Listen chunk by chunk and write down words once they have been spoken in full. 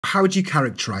How would you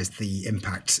characterize the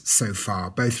impact so far,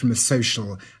 both from a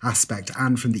social aspect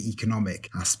and from the economic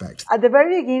aspect? At the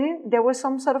very beginning, there was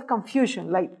some sort of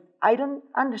confusion, like, I don't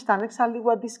understand exactly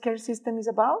what this care system is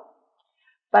about.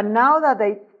 But now that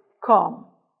they come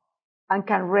and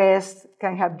can rest,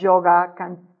 can have yoga,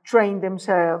 can train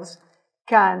themselves,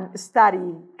 can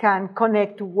study, can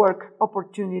connect to work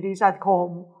opportunities at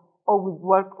home or with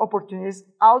work opportunities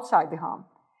outside the home.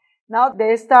 Now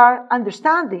they start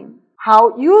understanding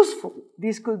how useful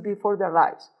this could be for their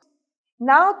lives.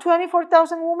 Now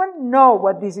 24,000 women know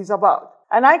what this is about.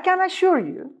 And I can assure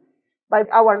you, by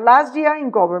our last year in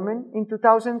government, in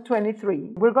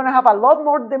 2023, we're going to have a lot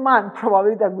more demand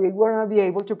probably that we're going to be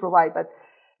able to provide. But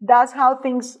that's how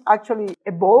things actually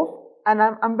evolve. And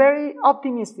I'm very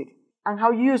optimistic on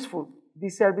how useful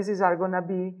these services are going to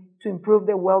be to improve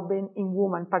the well-being in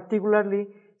women, particularly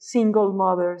single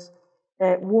mothers,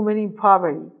 women in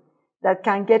poverty, that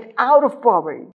can get out of poverty